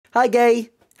Hi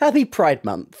gay! Happy Pride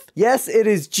Month. Yes, it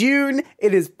is June,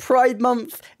 it is Pride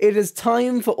Month, it is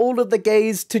time for all of the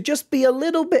gays to just be a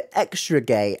little bit extra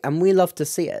gay, and we love to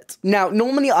see it. Now,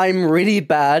 normally I'm really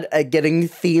bad at getting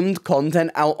themed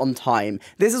content out on time.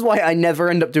 This is why I never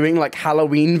end up doing like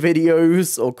Halloween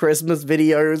videos or Christmas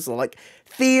videos or like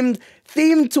themed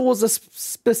towards a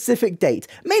specific date.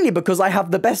 Mainly because I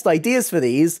have the best ideas for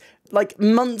these like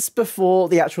months before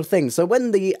the actual thing. So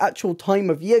when the actual time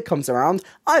of year comes around,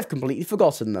 I've completely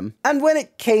forgotten them. And when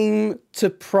it came to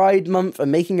Pride Month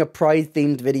and making a Pride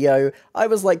themed video, I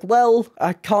was like, well,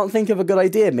 I can't think of a good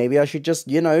idea. Maybe I should just,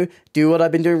 you know, do what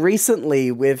I've been doing recently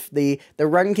with the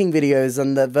ranking videos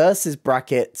and the versus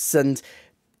brackets and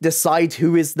decide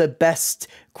who is the best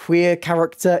queer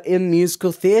character in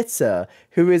musical theatre,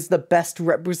 who is the best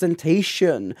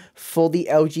representation for the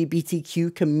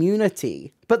LGBTQ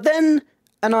community. But then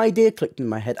an idea clicked in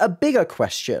my head, a bigger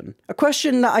question. A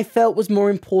question that I felt was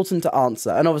more important to answer.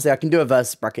 And obviously I can do a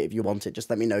versus bracket if you want it. Just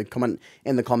let me know, comment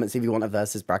in the comments if you want a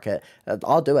versus bracket.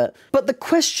 I'll do it. But the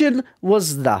question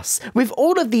was thus: with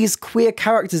all of these queer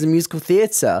characters in musical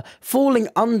theatre falling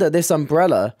under this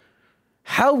umbrella,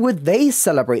 how would they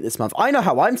celebrate this month? I know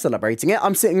how I'm celebrating it.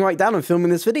 I'm sitting right down and filming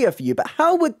this video for you, but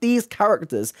how would these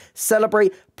characters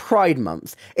celebrate Pride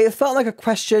Month? It felt like a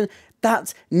question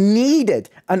that needed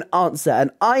an answer, and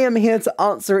I am here to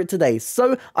answer it today.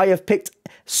 So I have picked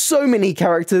so many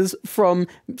characters from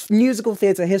musical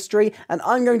theatre history, and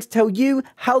I'm going to tell you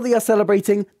how they are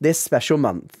celebrating this special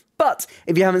month. But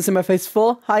if you haven't seen my face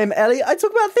before, hi, I'm Ellie. I talk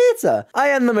about theatre. I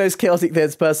am the most chaotic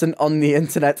theatre person on the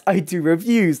internet. I do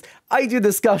reviews, I do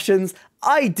discussions,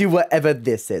 I do whatever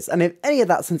this is. And if any of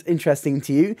that sounds interesting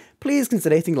to you, please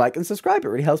consider hitting like and subscribe. It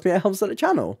really helps me, it helps out the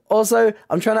channel. Also,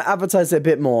 I'm trying to advertise it a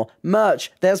bit more.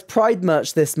 Merch, there's Pride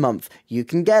merch this month. You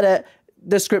can get it.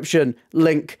 Description,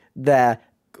 link there.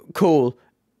 Cool.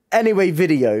 Anyway,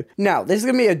 video. Now, this is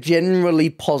going to be a generally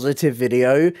positive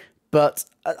video, but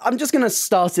I'm just going to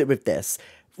start it with this.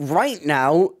 Right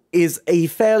now is a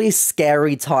fairly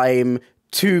scary time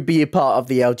to be a part of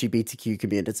the LGBTQ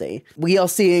community. We are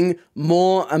seeing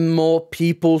more and more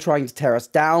people trying to tear us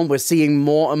down. We're seeing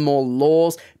more and more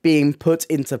laws being put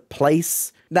into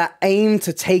place that aim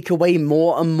to take away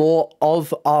more and more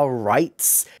of our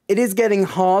rights. It is getting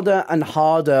harder and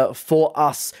harder for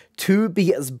us to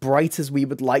be as bright as we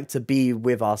would like to be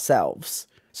with ourselves.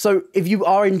 So if you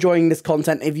are enjoying this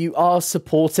content, if you are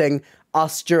supporting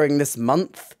us during this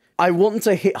month, I want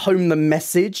to hit home the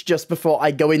message just before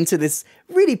I go into this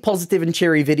really positive and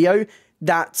cheery video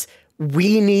that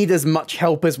we need as much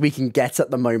help as we can get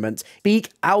at the moment. Speak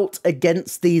out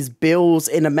against these bills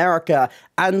in America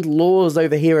and laws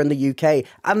over here in the UK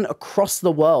and across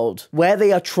the world where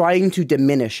they are trying to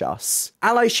diminish us.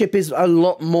 Allyship is a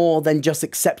lot more than just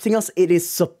accepting us, it is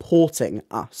supporting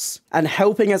us and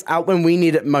helping us out when we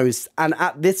need it most. And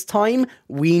at this time,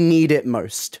 we need it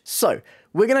most. So,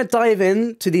 we're going to dive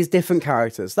into these different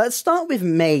characters. Let's start with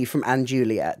May from &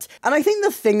 Juliet. And I think the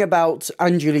thing about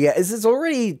 & Juliet is it's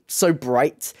already so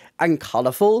bright and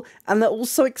colourful, and they're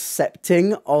also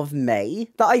accepting of May,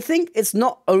 that I think it's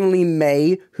not only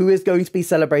May who is going to be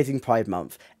celebrating Pride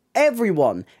Month.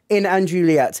 Everyone in &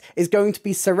 Juliet is going to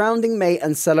be surrounding May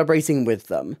and celebrating with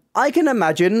them. I can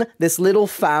imagine this little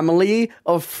family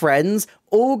of friends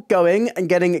all going and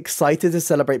getting excited to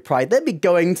celebrate Pride. They'd be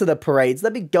going to the parades,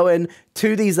 they'd be going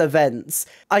to these events.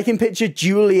 I can picture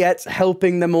Juliet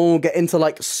helping them all get into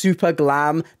like super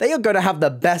glam. They are going to have the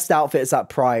best outfits at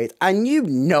Pride, and you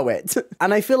know it.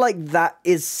 And I feel like that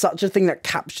is such a thing that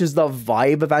captures the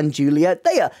vibe of & Juliet.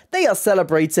 They are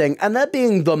celebrating and they're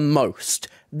being the most.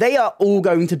 They are all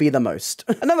going to be the most.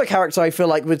 Another character I feel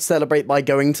like would celebrate by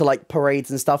going to like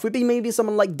parades and stuff would be maybe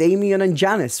someone like Damien and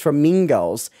Janice from Mean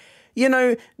Girls. You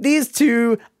know, these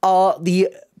two are the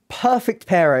perfect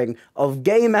pairing of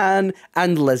gay man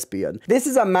and lesbian. This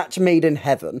is a match made in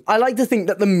heaven. I like to think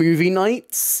that the movie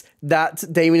nights that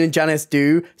Damien and Janice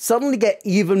do suddenly get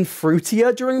even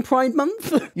fruitier during Pride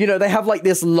Month. You know, they have like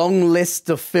this long list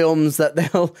of films that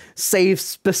they'll save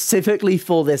specifically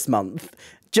for this month,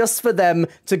 just for them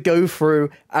to go through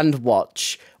and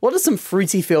watch. What are some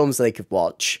fruity films they could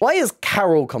watch? Why has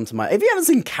Carol come to mind? If you haven't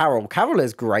seen Carol, Carol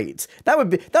is great. That would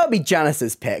be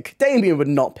Janice's pick. Damien would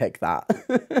not pick that.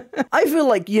 I feel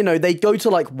like, you know, they go to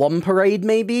like one parade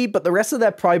maybe, but the rest of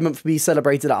their Pride Month would be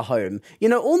celebrated at home. You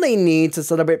know, all they need to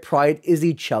celebrate Pride is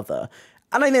each other.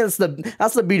 And I think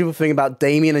that's the beautiful thing about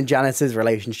Damien and Janice's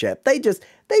relationship. They just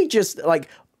like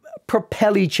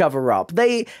propel each other up.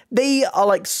 They are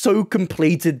like so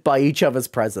completed by each other's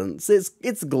presence.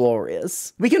 It's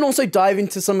glorious. We can also dive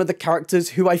into some of the characters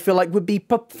who I feel like would be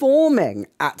performing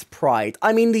at Pride.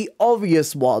 I mean, the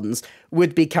obvious ones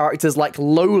would be characters like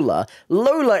Lola.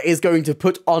 Lola is going to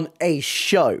put on a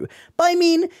show. But I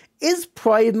mean, is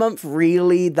Pride Month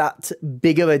really that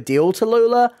big of a deal to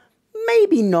Lola?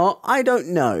 Maybe not, I don't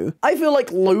know. I feel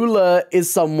like Lola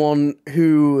is someone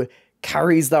who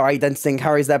carries their identity and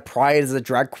carries their pride as a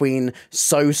drag queen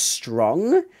so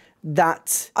strong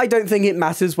that I don't think it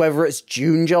matters whether it's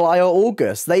June, July, or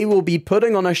August. They will be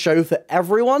putting on a show for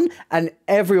everyone, and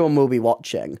everyone will be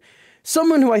watching.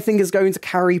 Someone who I think is going to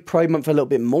carry Pride Month a little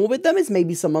bit more with them is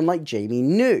maybe someone like Jamie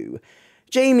New.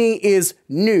 Jamie is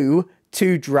new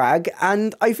to drag,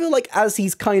 and I feel like as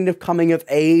he's kind of coming of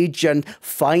age and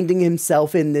finding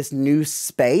himself in this new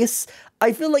space,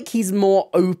 I feel like he's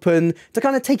more open to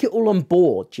kind of take it all on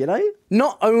board, you know?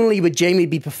 Not only would Jamie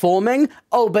be performing,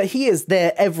 but he is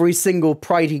there every single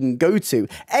Pride he can go to.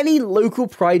 Any local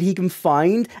Pride he can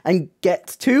find and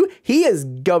get to, he is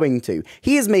going to.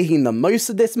 He is making the most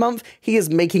of this month. He is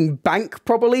making bank,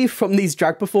 probably, from these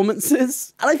drag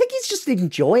performances. And I think he's just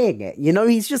enjoying it, you know?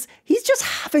 He's just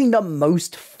having the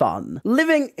most fun.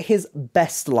 Living his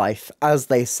best life, as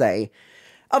they say.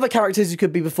 Other characters who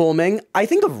could be performing, I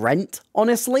think of Rent,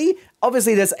 honestly.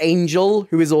 Obviously, there's Angel,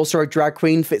 who is also a drag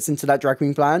queen, fits into that drag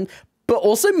queen plan. But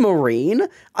also Maureen.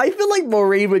 I feel like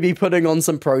Maureen would be putting on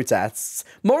some protests.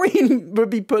 Maureen would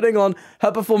be putting on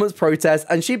her performance protest,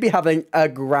 and she'd be having a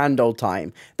grand old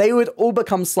time. They would all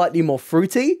become slightly more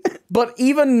fruity, but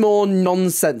even more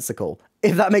nonsensical,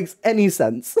 if that makes any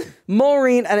sense.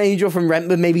 Maureen and Angel from Rent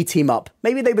would maybe team up.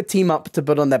 Maybe they would team up to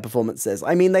put on their performances.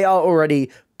 I mean, they are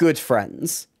already good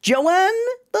friends. Joanne,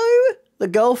 though, the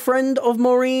girlfriend of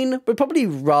Maureen, would probably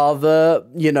rather,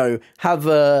 you know, have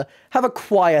a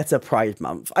quieter Pride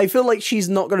Month. I feel like she's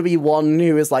not going to be one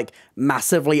who is, like,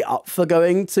 massively up for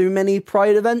going to many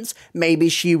Pride events. Maybe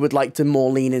she would like to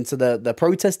more lean into the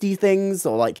protesty things,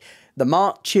 or, like, the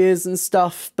marches and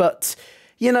stuff, but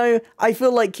you know, I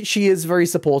feel like she is very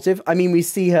supportive. I mean, we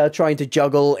see her trying to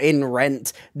juggle in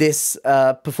Rent this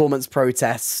performance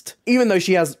protest. Even though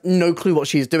she has no clue what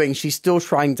she's doing, she's still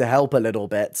trying to help a little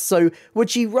bit. So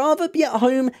would she rather be at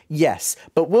home? Yes.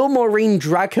 But will Maureen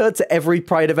drag her to every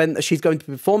Pride event that she's going to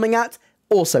be performing at?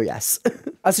 Also, yes.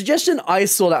 A suggestion I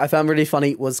saw that I found really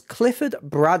funny was Clifford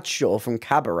Bradshaw from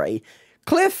Cabaret.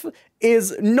 Cliff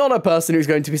is not a person who's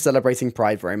going to be celebrating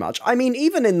Pride very much. I mean,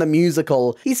 even in the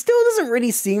musical, he still doesn't really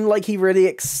seem like he really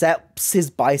accepts his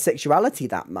bisexuality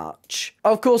that much.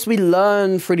 Of course, we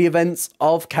learn through the events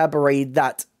of Cabaret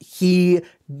that he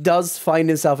does find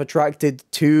himself attracted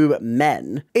to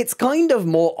men. It's kind of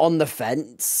more on the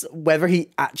fence whether he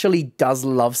actually does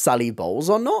love Sally Bowles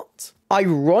or not.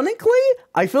 Ironically,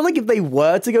 I feel like if they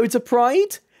were to go to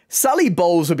Pride, Sally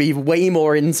Bowles would be way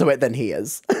more into it than he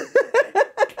is.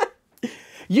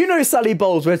 You know, Sally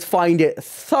Bowles would find it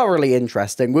thoroughly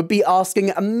interesting, would be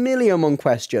asking a million one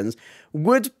questions,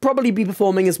 would probably be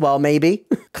performing as well, maybe.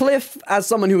 Cliff, as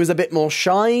someone who is a bit more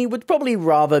shy, would probably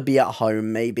rather be at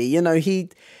home, maybe. You know,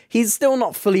 he's still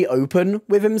not fully open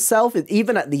with himself.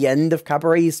 Even at the end of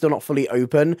Cabaret, he's still not fully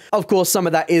open. Of course, some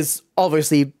of that is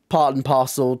obviously part and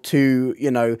parcel to, you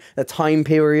know, the time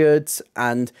periods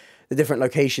and the different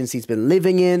locations he's been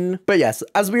living in. But yes,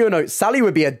 as we all know, Sally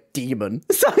would be a demon.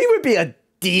 Sally would be a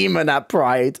demon at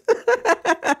Pride.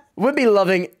 We'd be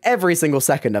loving every single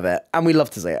second of it, and we love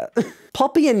to see it.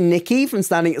 Poppy and Nikki from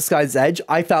Standing at Sky's Edge,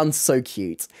 I found so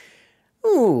cute.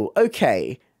 Ooh,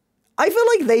 okay. I feel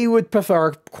like they would prefer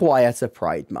a quieter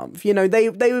Pride Month. You know, they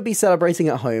would be celebrating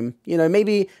at home. You know,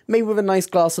 maybe with a nice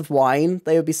glass of wine,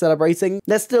 they would be celebrating.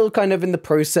 They're still kind of in the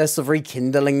process of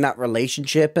rekindling that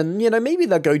relationship, and, you know, maybe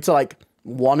they'll go to, like,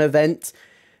 one event.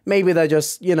 Maybe they'll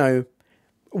just, you know,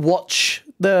 watch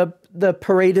the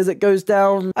parade as it goes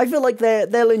down. I feel like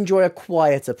they'll enjoy a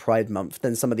quieter Pride Month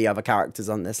than some of the other characters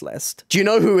on this list. Do you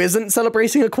know who isn't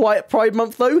celebrating a quiet Pride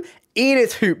Month, though?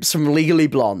 Enid Hoops from Legally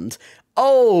Blonde.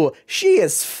 Oh, she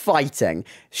is fighting.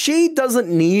 She doesn't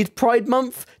need Pride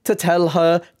Month to tell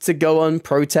her to go on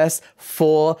protest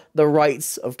for the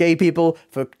rights of gay people,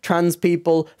 for trans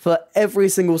people, for every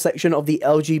single section of the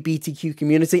LGBTQ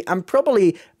community, and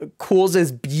probably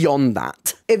causes beyond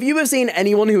that. If you have seen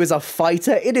anyone who is a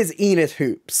fighter, it is Enid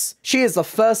Hoops. She is the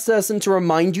first person to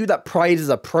remind you that Pride is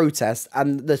a protest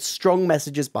and the strong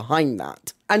messages behind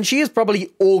that. And she is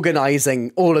probably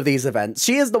organizing all of these events.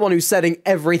 She is the one who's setting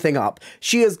everything up.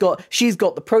 She's got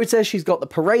the protest, she's got the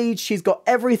parade, she's got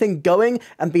everything going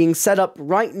and being set up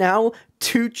right now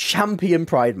to champion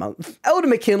Pride Month. Elder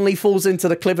McKinley falls into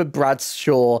the Clifford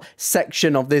Bradshaw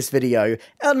section of this video.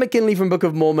 Elder McKinley from Book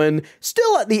of Mormon,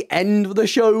 still at the end of the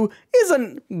show,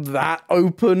 isn't that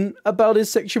open about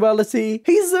his sexuality.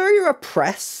 He's very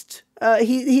repressed.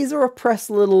 He's a repressed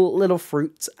little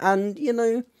fruit, and, you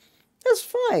know,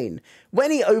 that's fine. When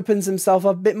he opens himself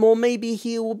up a bit more, maybe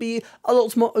he will be a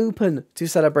lot more open to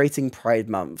celebrating Pride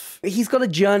Month. He's got a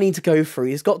journey to go through.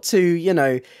 He's got to, you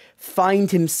know,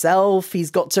 find himself. He's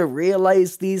got to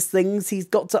realize these things. He's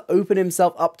got to open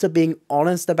himself up to being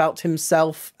honest about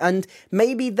himself. And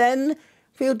maybe then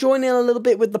he'll join in a little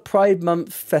bit with the Pride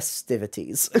Month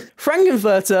festivities.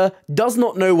 Frankenfurter does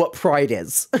not know what Pride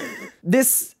is.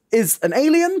 This is an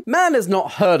alien. Man has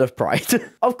not heard of Pride.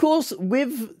 Of course,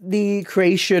 with the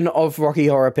creation of Rocky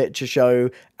Horror Picture Show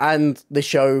and the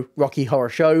show Rocky Horror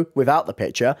Show without the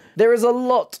picture, there is a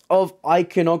lot of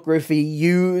iconography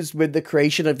used with the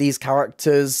creation of these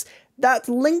characters that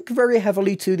link very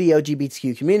heavily to the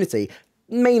LGBTQ community,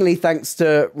 mainly thanks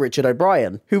to Richard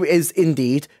O'Brien, who is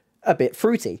indeed a bit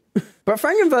fruity. But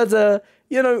Frankenfurter,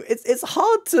 you know, it's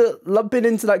hard to lump it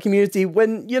into that community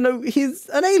when, you know, he's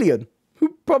an alien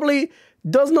who probably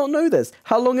does not know this.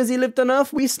 How long has he lived on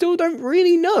Earth? We still don't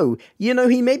really know. You know,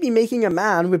 he may be making a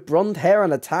man with blonde hair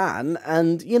and a tan,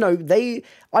 and, you know,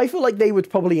 I feel like they would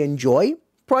probably enjoy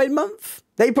Pride Month.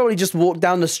 They probably just walk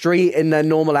down the street in their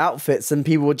normal outfits and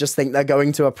people would just think they're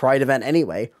going to a Pride event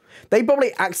anyway. They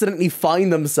probably accidentally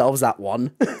find themselves at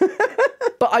one.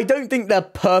 But I don't think they're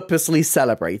purposely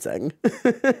celebrating.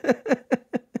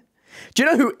 Do you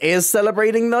know who is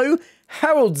celebrating, though?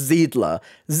 Harold Zeidler.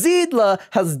 Zeidler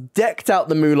has decked out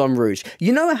the Moulin Rouge.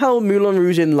 You know how Moulin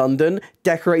Rouge in London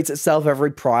decorates itself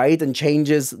every Pride and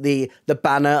changes the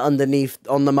banner underneath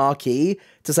on the marquee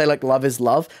to say, like, love is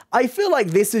love? I feel like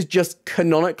this is just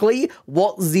canonically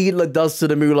what Zeidler does to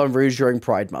the Moulin Rouge during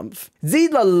Pride Month.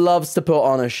 Zeidler loves to put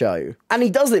on a show. And he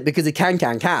does it because he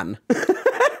can.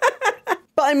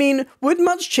 But I mean, would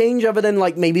much change other than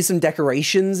like maybe some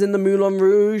decorations in the Moulin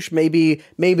Rouge? Maybe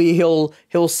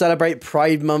he'll celebrate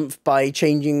Pride Month by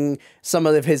changing some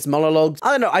of his monologues.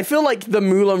 I don't know. I feel like the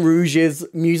Moulin Rouge's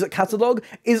music catalogue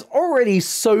is already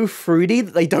so fruity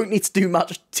that they don't need to do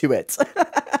much to it.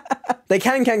 They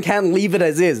can leave it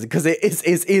as is because it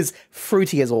is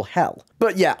fruity as all hell.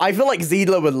 But yeah, I feel like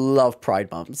Zeidler would love Pride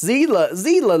Month.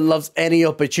 Zeidler loves any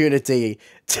opportunity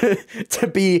to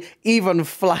be even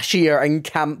flashier and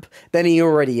camp than he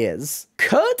already is.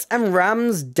 Kurt and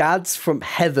Ram's dads from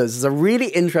Heathers is a really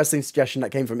interesting suggestion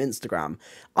that came from Instagram.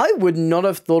 I would not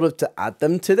have thought of to add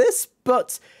them to this,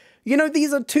 but you know,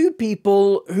 these are two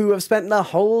people who have spent their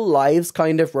whole lives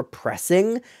kind of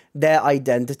repressing their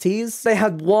identities. They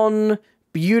had one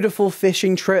beautiful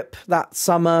fishing trip that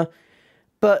summer,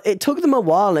 but it took them a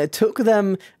while. It took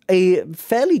them a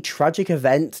fairly tragic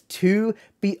event to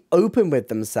be open with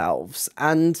themselves.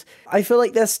 And I feel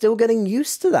like they're still getting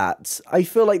used to that. I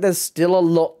feel like there's still a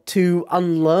lot to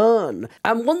unlearn.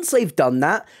 And once they've done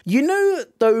that, you know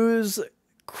those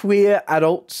queer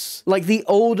adults, like the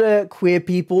older queer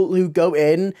people who go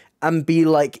in and be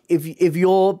like, if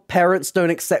your parents don't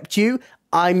accept you,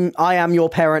 I am your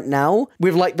parent now,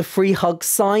 with like the free hug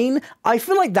sign. I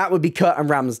feel like that would be Kurt and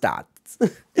Ram's dads.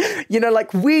 You know,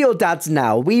 like, we're your dads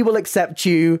now. We will accept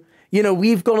you. You know,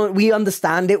 we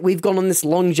understand it. We've gone on this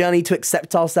long journey to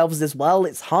accept ourselves as well.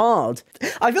 It's hard.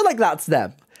 I feel like that's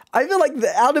them. I feel like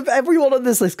out of everyone on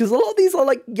this list, because a lot of these are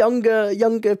like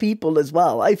younger people as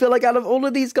well. I feel like out of all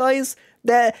of these guys,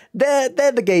 they're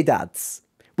the gay dads,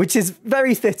 which is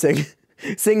very fitting,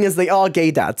 seeing as they are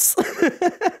gay dads.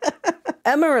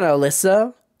 Emma and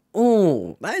Alyssa.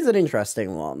 Ooh, that is an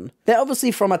interesting one. They're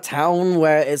obviously from a town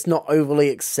where it's not overly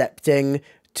accepting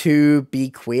to be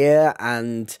queer,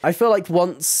 and I feel like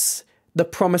once the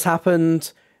promise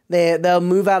happened, they'll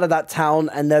move out of that town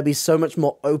and they'll be so much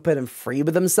more open and free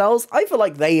with themselves. I feel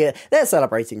like they're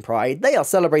celebrating Pride. They are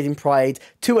celebrating Pride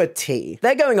to a T.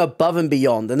 They're going above and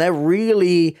beyond, and they're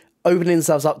really opening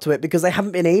themselves up to it because they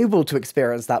haven't been able to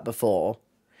experience that before.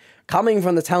 Coming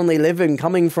from the town they live in,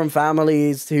 coming from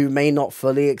families who may not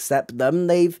fully accept them,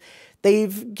 they've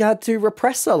had to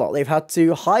repress a lot. They've had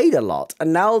to hide a lot.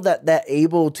 And now that they're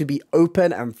able to be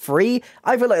open and free,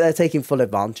 I feel like they're taking full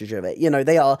advantage of it. You know,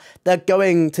 they're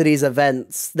going to these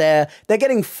events. They're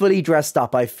getting fully dressed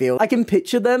up, I feel. I can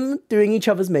picture them doing each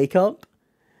other's makeup.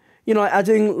 You know,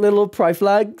 adding little pride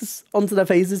flags onto their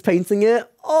faces, painting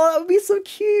it. Oh, that would be so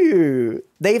cute.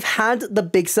 They've had the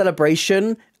big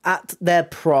celebration at their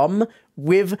prom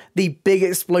with the big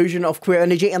explosion of queer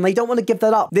energy, and they don't want to give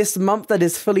that up. This month that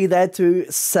is fully there to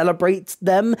celebrate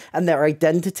them and their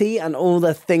identity and all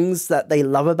the things that they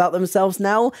love about themselves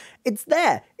now, it's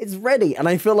there, it's ready, and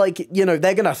I feel like, you know,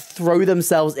 they're gonna throw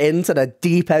themselves into the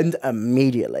deep end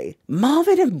immediately.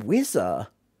 Marvin and Wizza.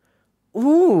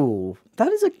 Ooh,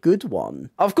 that is a good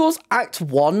one. Of course, Act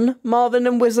 1 Marvin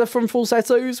and Wizza from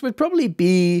Falsettos would probably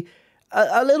be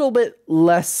a little bit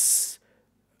less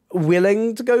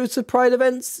willing to go to Pride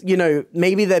events. You know,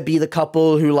 maybe there'd be the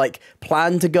couple who like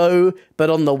plan to go, but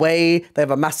on the way they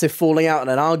have a massive falling out and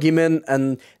an argument,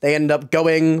 and they end up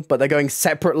going, but they're going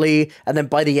separately, and then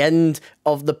by the end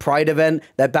of the Pride event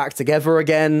they're back together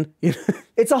again. You know,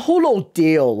 it's a whole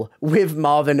ordeal with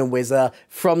Marvin and Wizza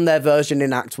from their version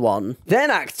in Act 1.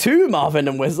 Then Act 2 Marvin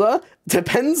and Wizza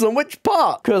depends on which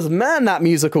part, because man, that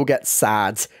musical gets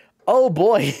sad. Oh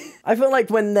boy. I feel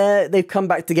like when they've come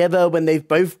back together, when they've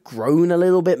both grown a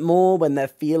little bit more, when they're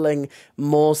feeling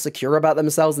more secure about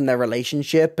themselves and their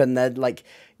relationship, and they're like,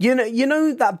 you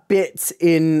know that bit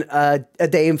in A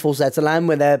Day in Falsetto Land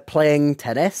where they're playing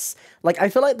tennis? Like, I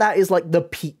feel like that is like the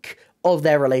peak of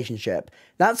their relationship.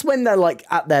 That's when they're like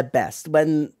at their best,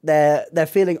 when they're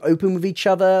feeling open with each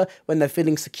other, when they're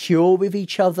feeling secure with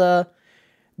each other.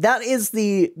 That is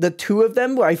the two of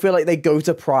them where I feel like they go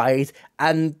to Pride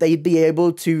and they'd be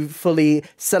able to fully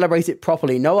celebrate it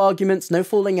properly. No arguments, no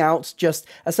falling out, just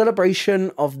a celebration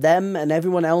of them and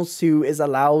everyone else who is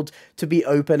allowed to be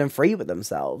open and free with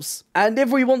themselves. And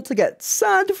if we want to get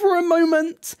sad for a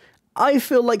moment, I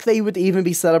feel like they would even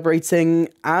be celebrating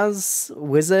as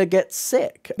Wizza gets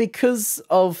sick. Because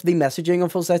of the messaging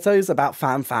of Falsettos about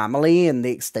family and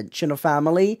the extension of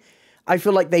family, I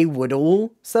feel like they would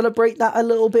all celebrate that a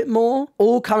little bit more.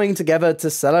 All coming together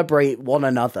to celebrate one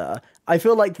another. I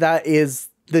feel like that is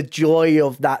the joy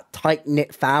of that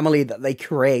tight-knit family that they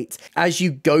create as you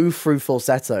go through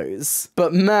Falsettos.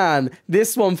 But man,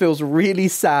 this one feels really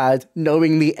sad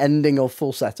knowing the ending of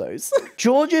Falsettos.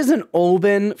 Georges and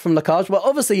Albin from Lacage, well,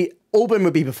 obviously Albin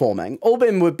would be performing.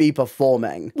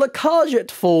 Lacage at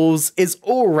Falls is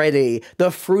already the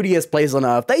fruitiest place on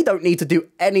earth. They don't need to do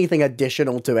anything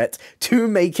additional to it to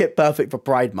make it perfect for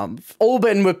Pride Month.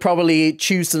 Albin would probably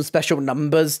choose some special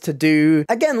numbers to do.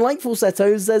 Again, like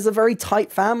Falsettos, there's a very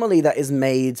tight family that is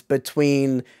made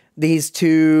between these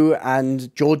two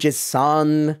and George's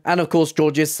son, and of course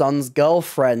George's son's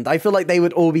girlfriend. I feel like they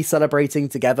would all be celebrating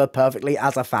together perfectly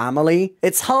as a family.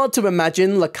 It's hard to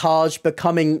imagine Lacage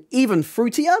becoming even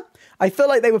fruitier. I feel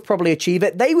like they would probably achieve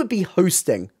it. They would be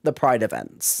hosting the Pride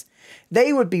events.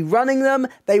 They would be running them.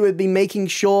 They would be making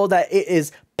sure that it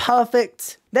is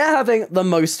perfect. They're having the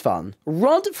most fun.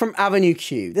 Rod from Avenue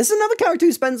Q. This is another character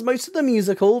who spends most of the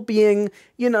musical being,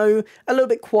 you know, a little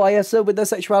bit quieter with their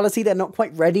sexuality. They're not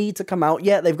quite ready to come out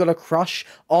yet. They've got a crush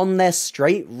on their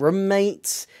straight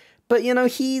roommate. But, you know,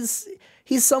 he's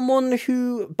someone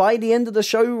who, by the end of the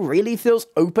show, really feels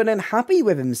open and happy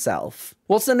with himself.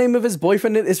 What's the name of his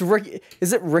boyfriend? Is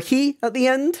it Ricky at the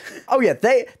end? Oh yeah,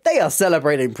 they are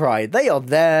celebrating Pride. They are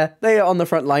there. They are on the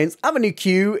front lines. Avenue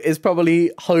Q is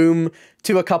probably home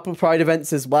to a couple of Pride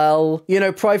events as well. You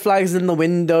know, Pride flags in the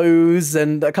windows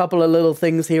and a couple of little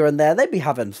things here and there. They'd be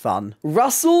having fun.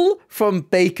 Russell from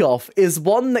Bake Off is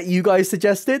one that you guys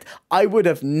suggested. I would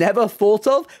have never thought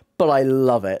of, but I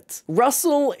love it.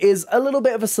 Russell is a little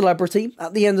bit of a celebrity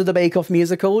at the end of the Bake Off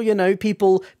musical. You know,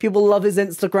 people love his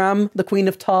Instagram, the Queen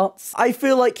of Tarts. I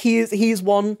feel like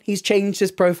he's changed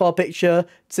his profile picture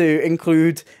to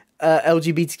include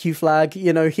LGBTQ flag.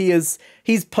 You know, he's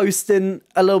posting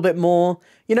a little bit more.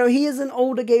 You know, he is an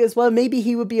older gay as well. Maybe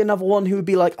he would be another one who would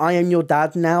be like, I am your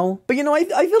dad now. But you know, I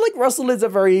feel like Russell is a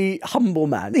very humble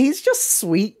man. He's just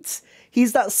sweet.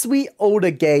 He's that sweet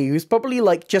older gay who's probably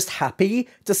like just happy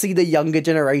to see the younger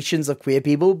generations of queer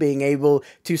people being able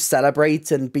to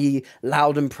celebrate and be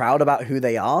loud and proud about who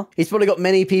they are. He's probably got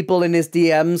many people in his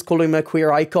DMs calling him a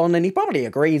queer icon, and he probably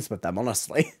agrees with them,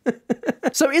 honestly.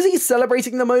 So is he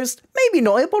celebrating the most? Maybe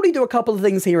not. He'll probably do a couple of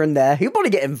things here and there. He'll probably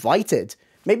get invited.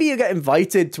 Maybe he'll get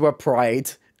invited to a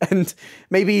Pride, and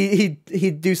maybe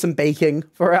he'd do some baking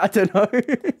for it. I don't know. Actually,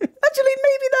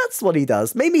 maybe that's what he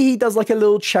does. Maybe he does like a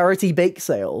little charity bake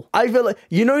sale. I feel like,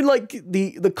 you know, like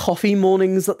the coffee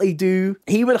mornings that they do?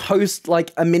 He would host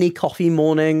like a mini coffee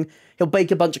morning. he'll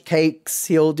bake a bunch of cakes,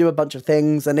 he'll do a bunch of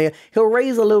things, and he'll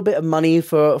raise a little bit of money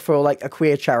for like a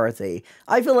queer charity.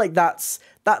 I feel like that's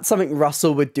something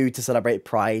Russell would do to celebrate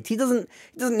Pride. He doesn't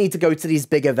need to go to these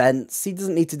big events. He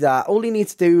doesn't need to do that. All he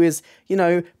needs to do is, you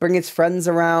know, bring his friends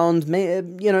around,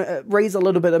 you know, raise a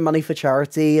little bit of money for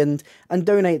charity and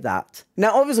donate that.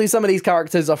 Now, obviously, some of these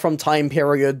characters are from time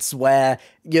periods where,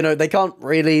 you know, they can't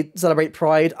really celebrate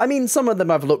Pride. I mean, some of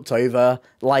them I've looked over,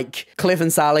 like Cliff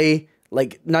and Sally.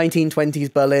 Like,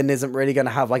 1920s Berlin isn't really going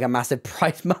to have, like, a massive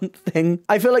Pride Month thing.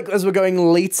 I feel like as we're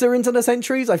going later into the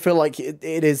centuries, I feel like it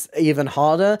is even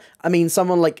harder. I mean,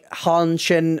 someone like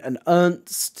Hanschen and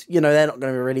Ernst, you know, they're not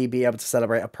going to really be able to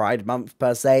celebrate a Pride Month,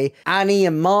 per se. Annie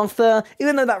and Martha,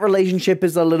 even though that relationship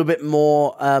is a little bit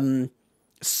more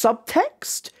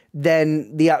subtext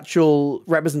than the actual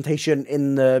representation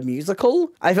in the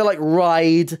musical, I feel like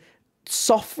Ride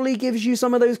softly gives you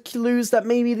some of those clues that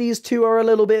maybe these two are a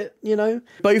little bit, you know.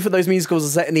 Both of those musicals are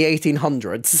set in the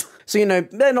 1800s. So, you know,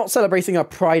 they're not celebrating a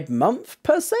Pride Month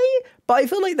per se, but I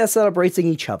feel like they're celebrating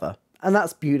each other. And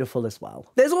that's beautiful as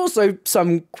well. There's also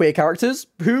some queer characters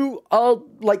who are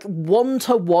like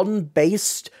one-to-one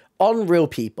based on real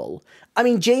people. I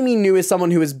mean, Jamie New is someone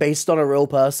who is based on a real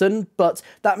person, but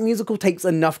that musical takes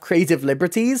enough creative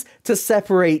liberties to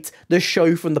separate the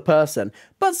show from the person.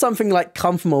 But something like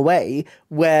Come From Away,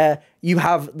 where you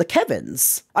have the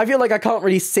Kevins, I feel like I can't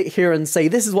really sit here and say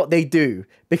this is what they do,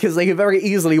 because they could very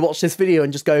easily watch this video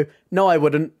and just go, no, I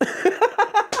wouldn't.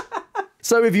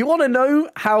 So if you want to know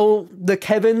how the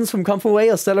Kevins from Come From Away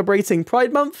are celebrating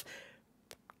Pride Month,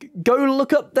 go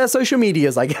look up their social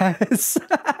medias, I guess.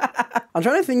 I'm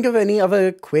trying to think of any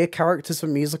other queer characters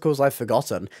from musicals I've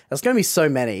forgotten. There's going to be so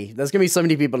many. There's going to be so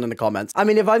many people in the comments. I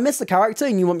mean, if I missed a character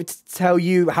and you want me to tell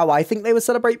you how I think they would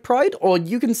celebrate Pride, or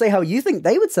you can say how you think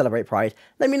they would celebrate Pride,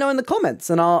 let me know in the comments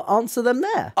and I'll answer them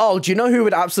there. Oh, do you know who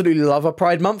would absolutely love a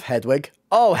Pride Month? Hedwig.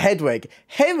 Oh, Hedwig.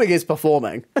 Hedwig is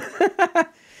performing.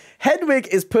 Hedwig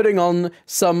is putting on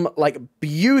some, like,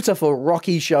 beautiful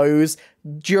rocky shows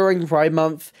during Pride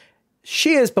Month.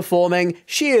 She is performing.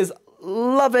 She is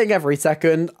loving every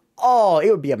second. Oh, it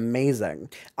would be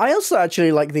amazing. I also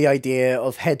actually like the idea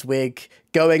of Hedwig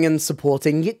going and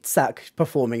supporting Yitzhak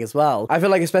performing as well. I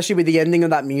feel like, especially with the ending of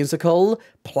that musical,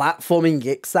 platforming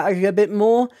Yitzhak a bit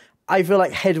more, I feel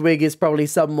like Hedwig is probably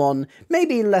someone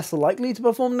maybe less likely to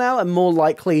perform now and more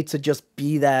likely to just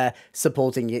be there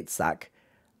supporting Yitzhak.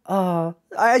 I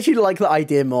actually like that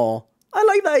idea more. I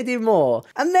like that idea more.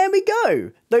 And there we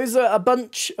go. Those are a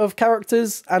bunch of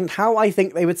characters and how I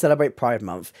think they would celebrate Pride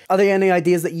Month. Are there any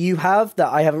ideas that you have that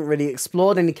I haven't really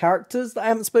explored? Any characters that I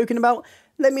haven't spoken about?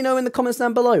 Let me know in the comments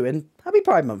down below, and happy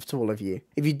Pride Month to all of you.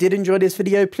 If you did enjoy this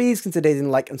video, please consider hitting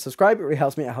like and subscribe. It really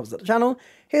helps me, it helps out the channel.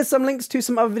 Here's some links to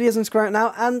some other videos on screen right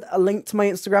now, and a link to my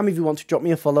Instagram if you want to drop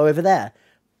me a follow over there.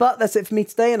 But that's it for me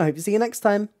today, and I hope to see you next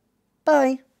time.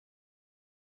 Bye.